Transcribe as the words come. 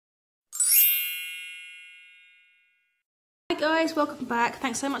guys, welcome back.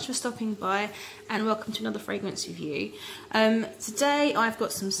 Thanks so much for stopping by and welcome to another fragrance review. Today I've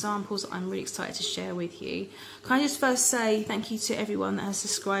got some samples that I'm really excited to share with you. Can I just first say thank you to everyone that has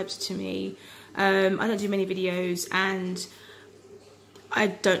subscribed to me. I don't do many videos and I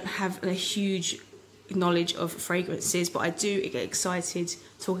don't have a huge knowledge of fragrances, but I do get excited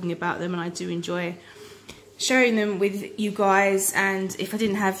talking about them and I do enjoy sharing them with you guys. And if I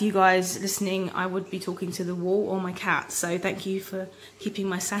didn't have you guys listening, I would be talking to the wall or my cat, so thank you for keeping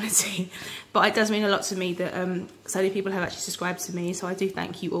my sanity. But it does mean a lot to me that so many people have actually subscribed to me, so I do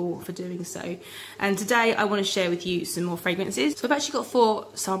thank you all for doing so. And today I want to share with you some more fragrances. So I've actually got 4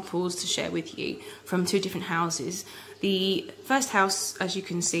 samples to share with you from 2 different houses. The first house, as you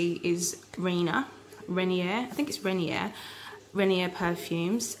can see, is Renier, I think it's Renier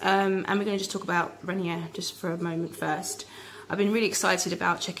Perfumes, and we're going to just talk about Renier just for a moment first. I've been really excited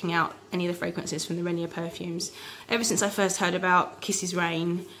about checking out any of the fragrances from the Renier Perfumes ever since I first heard about Kisses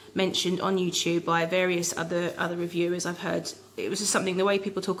Rain mentioned on YouTube by various other reviewers. I've heard it was just something, the way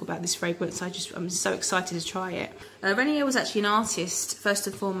people talk about this fragrance, I'm so excited to try it. Renier was actually an artist, first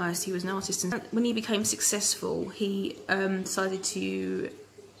and foremost. He was an artist, and when he became successful he decided to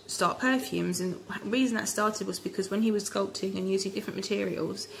start perfumes, and the reason that started was because when he was sculpting and using different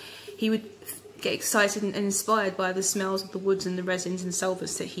materials, he would get excited and inspired by the smells of the woods and the resins and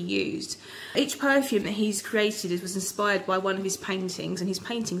solvents that he used. Each perfume that he's created was inspired by one of his paintings, and his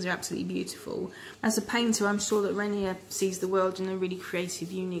paintings are absolutely beautiful. As a painter, I'm sure that Renier sees the world in a really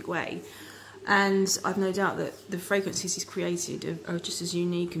creative, unique way, and I've no doubt that the fragrances he's created are just as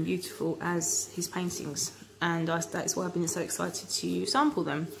unique and beautiful as his paintings. And that's why I've been so excited to sample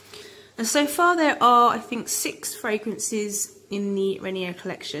them. And so far there are, I think, 6 fragrances in the Renier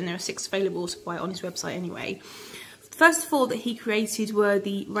collection. There are 6 available to buy on his website anyway. The first 4 that he created were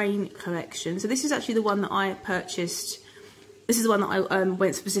the Rain collection. So this is actually the one that I purchased. This is the one that I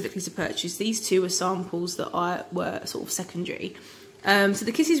went specifically to purchase. These 2 were samples that were sort of secondary. So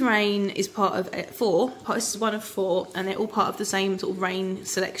the Kisses Rain is part of 4. This is one of 4, and they're all part of the same sort of Rain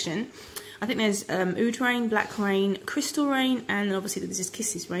selection. I think there's Oud Rain, Black Rain, Crystal Rain, and obviously this is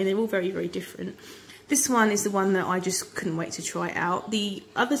Kisses Rain. They're all very, very different. This one is the one that I just couldn't wait to try out. The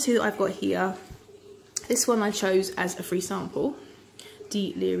other 2 that I've got here, this one I chose as a free sample,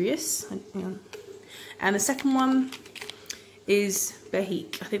 Lirius. And the second one is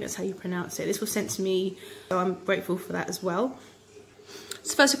Behique. I think that's how you pronounce it. This was sent to me, so I'm grateful for that as well.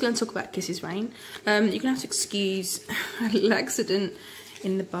 So first we're going to talk about Kisses Rain. You're going to have to excuse a little accident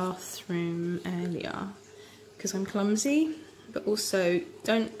in the bathroom earlier because I'm clumsy, but also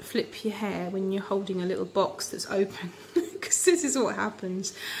don't flip your hair when you're holding a little box that's open because this is what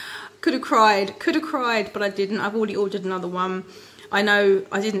happens. Could have cried, but I didn't. I've already ordered another one. I know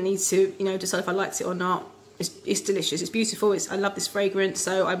I didn't need to, decide if I liked it or not. It's delicious, it's beautiful, I love this fragrance,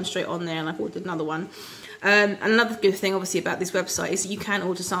 so I'm straight on there and I've ordered another one. Another good thing obviously about this website is that you can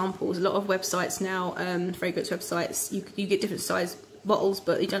order samples. A lot of websites now, fragrance websites, you get different size bottles,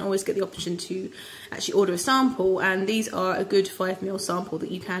 but you don't always get the option to actually order a sample, and these are a good 5ml sample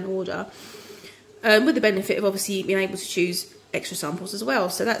that you can order, with the benefit of obviously being able to choose extra samples as well.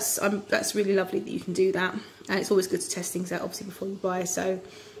 So that's really lovely that you can do that, and it's always good to test things out obviously before you buy, so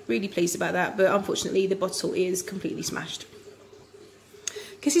really pleased about that. But unfortunately the bottle is completely smashed.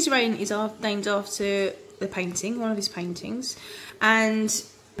 Kisses Rain is named after the painting, one of his paintings, and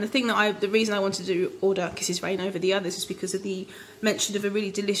the reason I wanted to order Kisses Rain over the others is because of the mention of a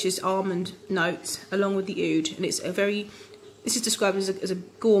really delicious almond note along with the oud, and this is described as a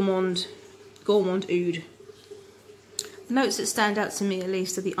gourmand oud. The notes that stand out to me at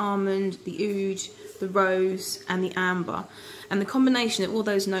least are the almond, the oud, the rose and the amber, and the combination of all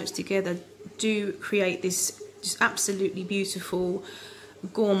those notes together do create this just absolutely beautiful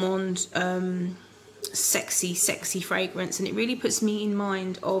gourmand, sexy fragrance. And it really puts me in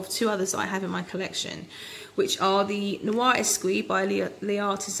mind of 2 others that I have in my collection, which are the Noir Esquis by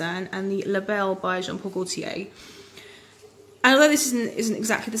L'Artisan and the La Belle by Jean Paul Gaultier. And although this isn't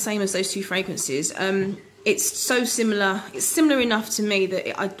exactly the same as those 2 fragrances, it's so similar. It's similar enough to me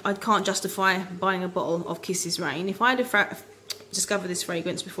that I can't justify buying a bottle of Kisses Rain. If I had discovered this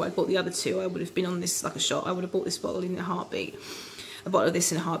fragrance before I bought the other 2, I would have been on this like a shot. I would have bought this bottle in a heartbeat. A bottle of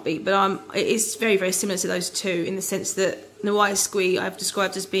this in a heartbeat. But it is very, very similar to those 2 in the sense that Noir Esquis I've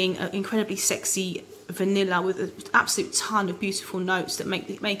described as being an incredibly sexy vanilla with an absolute ton of beautiful notes that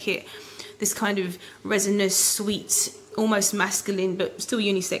make it this kind of resinous, sweet, almost masculine but still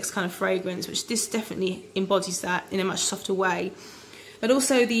unisex kind of fragrance, which this definitely embodies that in a much softer way. But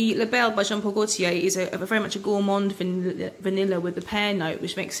also the La Belle by Jean Paul Gaultier is very much a gourmand vanilla with the pear note,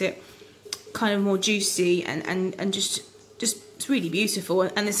 which makes it kind of more juicy and just It's really beautiful,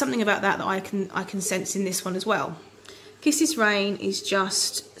 and there's something about that I can sense in this one as well. Kisses Rain is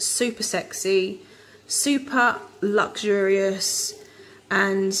just super sexy, super luxurious,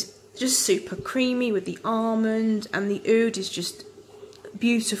 and just super creamy with the almond, and the oud is just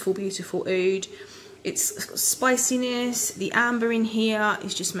beautiful, beautiful oud. It's got spiciness. The amber in here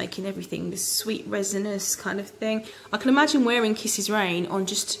is just making everything this sweet resinous kind of thing. I can imagine wearing Kisses Rain on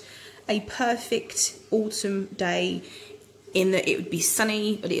just a perfect autumn day, in that it would be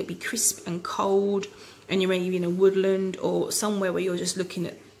sunny, but it would be crisp and cold, and you're maybe in a woodland or somewhere where you're just looking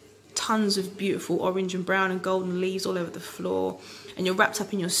at tons of beautiful orange and brown and golden leaves all over the floor, and you're wrapped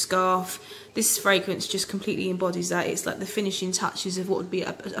up in your scarf. This fragrance just completely embodies that. It's like the finishing touches of what would be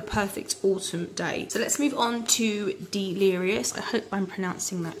a perfect autumn day. So let's move on to Delirious. I hope I'm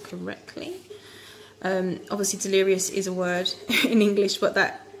pronouncing that correctly. Obviously Delirious is a word in English, but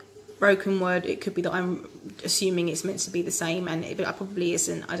that broken word, it could be that I'm assuming it's meant to be the same, and it probably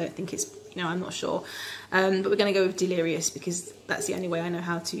isn't. I don't think it's, you know, I'm not sure. But we're going to go with Delirious because that's the only way I know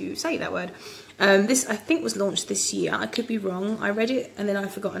how to say that word. This, I think, was launched this year. I could be wrong. I read it and then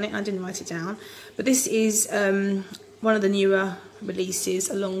I've forgotten it and I didn't write it down. But this is one of the newer releases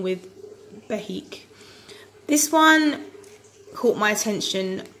along with Behique. This one caught my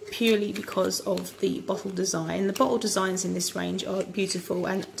attention purely because of the bottle design. The bottle designs in this range are beautiful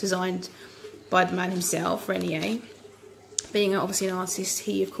and designed by the man himself, Renier. Being obviously an artist,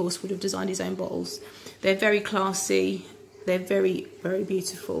 he of course would have designed his own bottles. They're very classy, they're very, very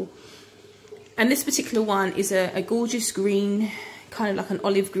beautiful. And this particular one is a gorgeous green, kind of like an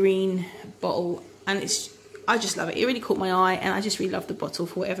olive green bottle, and I just love it. It really caught my eye, and I just really love the bottle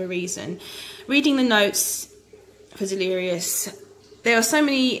for whatever reason. Reading the notes for Delirious, there are so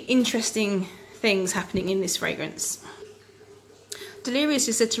many interesting things happening in this fragrance. Delirious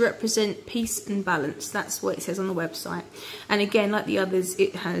is said to represent peace and balance. That's what it says on the website. And again, like the others,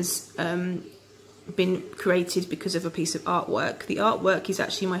 it has been created because of a piece of artwork. The artwork is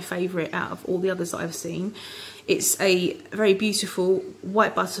actually my favourite out of all the others that I've seen. It's a very beautiful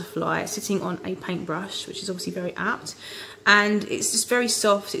white butterfly sitting on a paintbrush, which is obviously very apt. And it's just very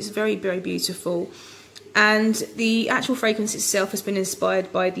soft. It's very, very beautiful. And the actual fragrance itself has been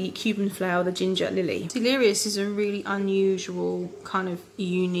inspired by the Cuban flower, the ginger lily. Delirious is a really unusual, kind of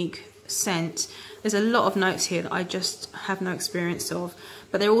unique scent. There's a lot of notes here that I just have no experience of,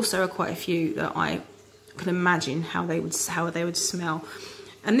 but there also are quite a few that I can imagine how they would smell.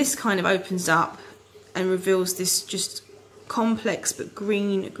 And this kind of opens up and reveals this just complex but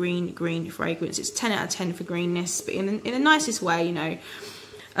green fragrance. It's 10 out of 10 for greenness, but in the nicest way, you know.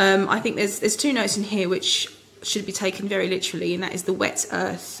 I think there's two notes in here which should be taken very literally, and that is the wet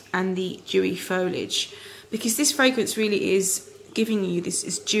earth and the dewy foliage, because this fragrance really is giving you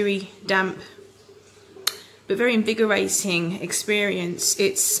this dewy, damp, but very invigorating experience.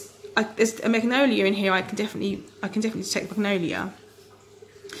 There's a magnolia in here. I can definitely detect magnolia.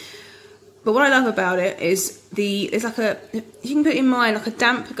 But what I love about it is there's like you can put it in mind like a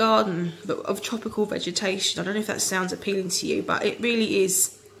damp garden but of tropical vegetation. I don't know if that sounds appealing to you, but it really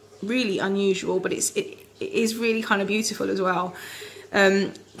is really unusual, but it is really kind of beautiful as well.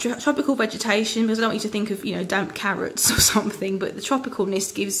 Tropical vegetation, because I don't want you to think of, you know, damp carrots or something, but the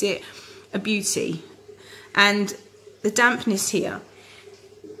tropicalness gives it a beauty, and the dampness here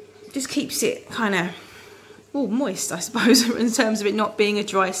just keeps it kind of moist, I suppose, in terms of it not being a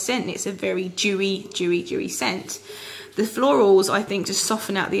dry scent. It's a very dewy scent. The florals, I think, just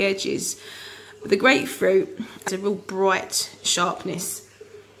soften out the edges. But the grapefruit has a real bright sharpness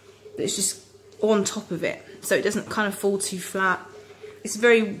that's just on top of it, so it doesn't kind of fall too flat. It's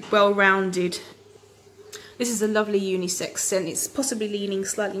very well rounded. This is a lovely unisex scent. It's possibly leaning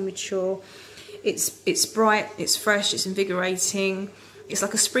slightly mature. It's bright, it's fresh, it's invigorating. It's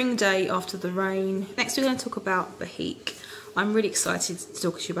like a spring day after the rain. Next we're going to talk about Behique. I'm really excited to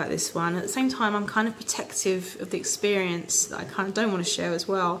talk to you about this one. At the same time, I'm kind of protective of the experience that I kind of don't want to share as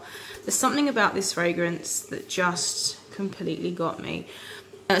well. There's something about this fragrance that just completely got me.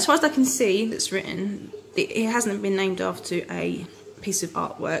 As far as I can see, that's written, it hasn't been named after a piece of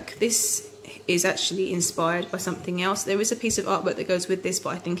artwork. This is actually inspired by something else. There is a piece of artwork that goes with this,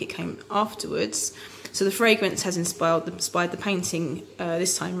 but I think it came afterwards. So the fragrance has inspired the painting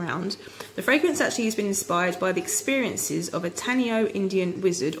this time round. The fragrance actually has been inspired by the experiences of a Tanio Indian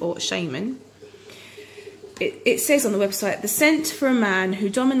wizard or shaman. It says on the website, the scent for a man who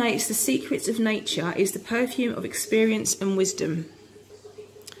dominates the secrets of nature is the perfume of experience and wisdom.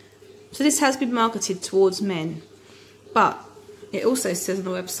 So this has been marketed towards men, but it also says on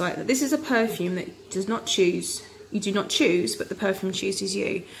the website that this is a perfume that does not choose. You do not choose, but the perfume chooses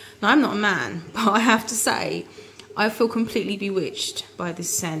you. Now, I'm not a man, but I have to say, I feel completely bewitched by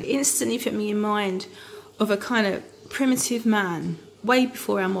this scent. It instantly put me in mind of a kind of primitive man, way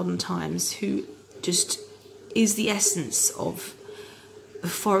before our modern times, who just is the essence of the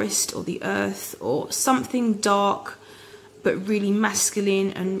forest or the earth, or something dark but really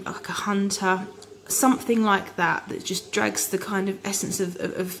masculine and like a hunter. Something like that, that just drags the kind of essence of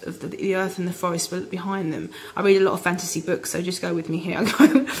the earth and the forest behind them. I read a lot of fantasy books, so just go with me here.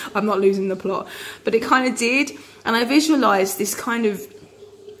 I'm not losing the plot. But it kind of did, and I visualised this kind of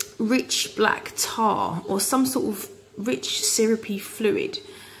rich black tar or some sort of rich syrupy fluid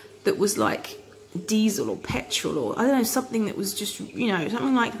that was like diesel or petrol, or I don't know, something that was just, you know,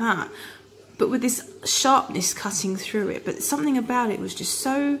 something like that, but with this sharpness cutting through it. But something about it was just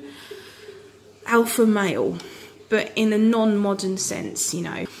so alpha male, but in a non-modern sense, you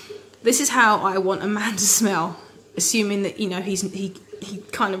know. This is how I want a man to smell, assuming that, you know, he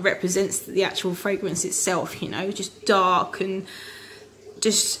kind of represents the actual fragrance itself, you know, just dark and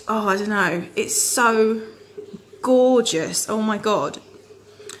just, oh, I don't know, it's so gorgeous. Oh my god.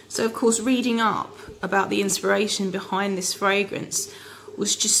 So of course, reading up about the inspiration behind this fragrance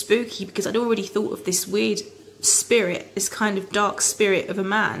was just spooky, because I'd already thought of this weird spirit, this kind of dark spirit of a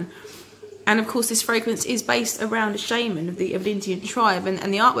man. And of course, this fragrance is based around a shaman of an Indian tribe, and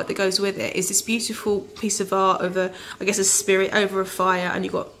the artwork that goes with it is this beautiful piece of art of I guess a spirit over a fire, and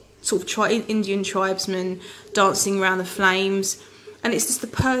you've got sort of Indian tribesmen dancing around the flames, and it's just the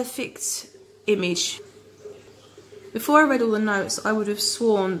perfect image. Before I read all the notes, I would have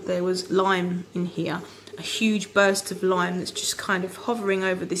sworn there was lime in here, a huge burst of lime that's just kind of hovering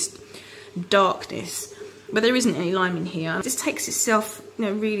over this darkness. But there isn't any lime in here. It just takes itself, you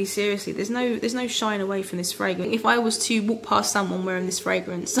know, really seriously. There's no shying away from this fragrance. If I was to walk past someone wearing this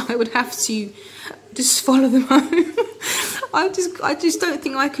fragrance, I would have to just follow them home. I just don't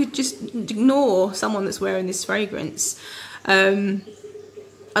think I could just ignore someone that's wearing this fragrance.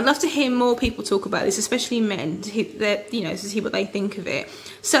 I'd love to hear more people talk about this, especially men, to see what they think of it.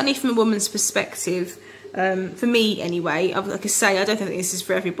 Certainly from a woman's perspective, for me anyway. Like I say, I don't think this is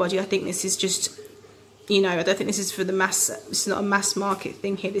for everybody. I think this is just, you know, I don't think this is for the mass. It's not a mass market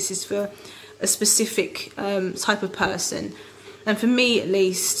thing here. This is for a specific type of person. And for me, at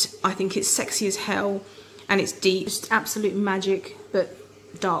least, I think it's sexy as hell, and it's deep, just absolute magic, but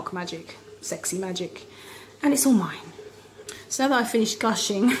dark magic, sexy magic, and it's all mine. So now that I've finished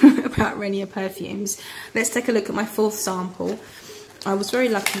gushing about Renier perfumes, let's take a look at my fourth sample. I was very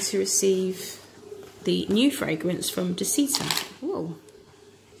lucky to receive the new fragrance from Dusita. Whoa.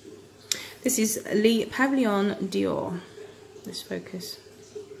 This is Le Pavillion D'Or. Let's focus.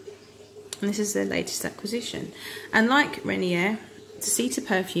 And this is their latest acquisition. And like Renier, Dusita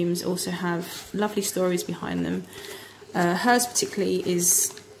perfumes also have lovely stories behind them. Hers particularly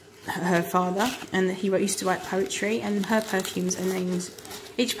is her father, and he used to write poetry, and her perfumes are named,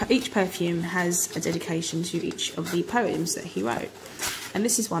 each perfume has a dedication to each of the poems that he wrote, and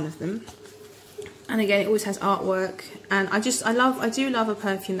this is one of them. And again, it always has artwork, and I do love a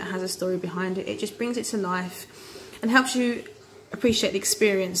perfume that has a story behind it. It just brings it to life and helps you appreciate the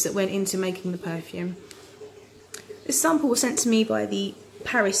experience that went into making the perfume. This sample was sent to me by the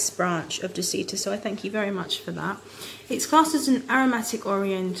Paris branch of Dusita, so I thank you very much for that. It's classed as an aromatic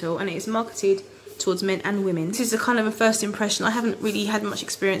oriental, and it is marketed towards men and women. This is a kind of a first impression. I haven't really had much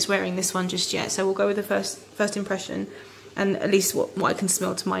experience wearing this one just yet, so we'll go with the first impression, and at least what I can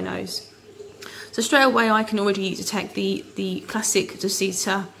smell to my nose. So straight away I can already detect the classic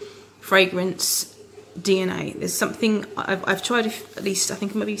Dusita fragrance DNA. There's something, I've tried at least, I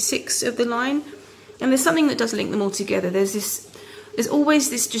think maybe 6 of the line, and there's something that does link them all together. There's always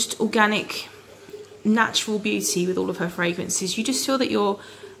this just organic, natural beauty with all of her fragrances. You just feel that you're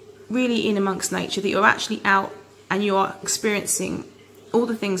really in amongst nature, that you're actually out and you are experiencing all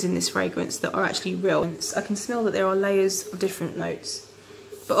the things in this fragrance that are actually real. I can smell that there are layers of different notes.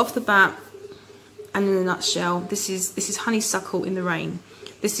 But off the bat, and in a nutshell, this is honeysuckle in the rain.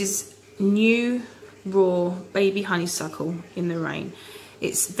 This is new, raw, baby honeysuckle in the rain.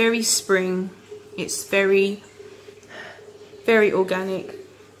 It's very spring. It's very, very organic.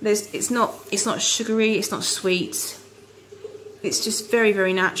 It's not sugary. It's not sweet. It's just very,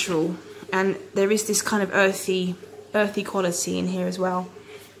 very natural. And there is this kind of earthy quality in here as well.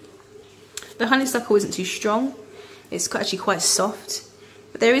 The honeysuckle isn't too strong. It's actually quite soft.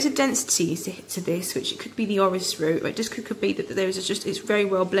 But there is a density to this, which it could be the orris root, or it just could be that there is it's very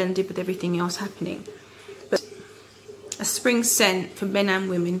well blended with everything else happening. But a spring scent for men and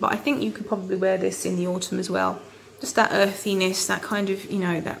women, but I think you could probably wear this in the autumn as well. Just that earthiness, that kind of, you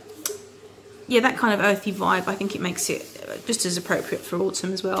know, that kind of earthy vibe. I think it makes it just as appropriate for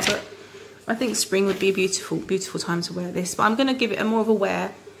autumn as well. But I think spring would be a beautiful, beautiful time to wear this. But I'm going to give it a more of a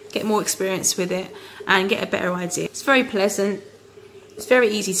wear, get more experience with it, and get a better idea. It's very pleasant. It's very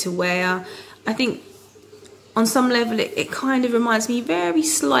easy to wear. I think on some level it kind of reminds me very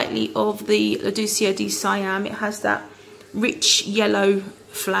slightly of the Dusita de Siam. It has that rich yellow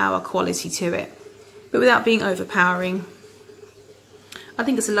flower quality to it, but without being overpowering. I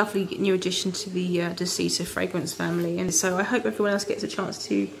think it's a lovely new addition to the Dusita fragrance family, and so I hope everyone else gets a chance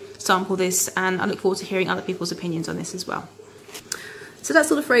to sample this, and I look forward to hearing other people's opinions on this as well. So that's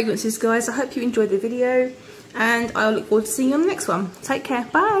all the fragrances, guys. I hope you enjoyed the video, and I look forward to seeing you on the next one. Take care.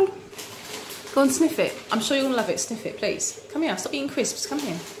 Bye. Go and sniff it. I'm sure you're going to love it. Sniff it, please. Come here. Stop eating crisps. Come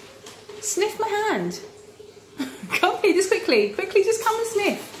here. Sniff my hand. Come here, just quickly. Quickly, just come and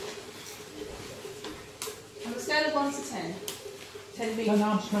sniff. On a scale of 1 to 10. 10 being... Well,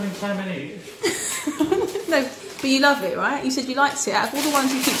 I'm smelling so many. No, but you love it, right? You said you liked it. Out of all the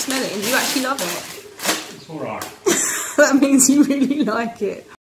ones you keep smelling, you actually love it. It's all right. That means you really like it.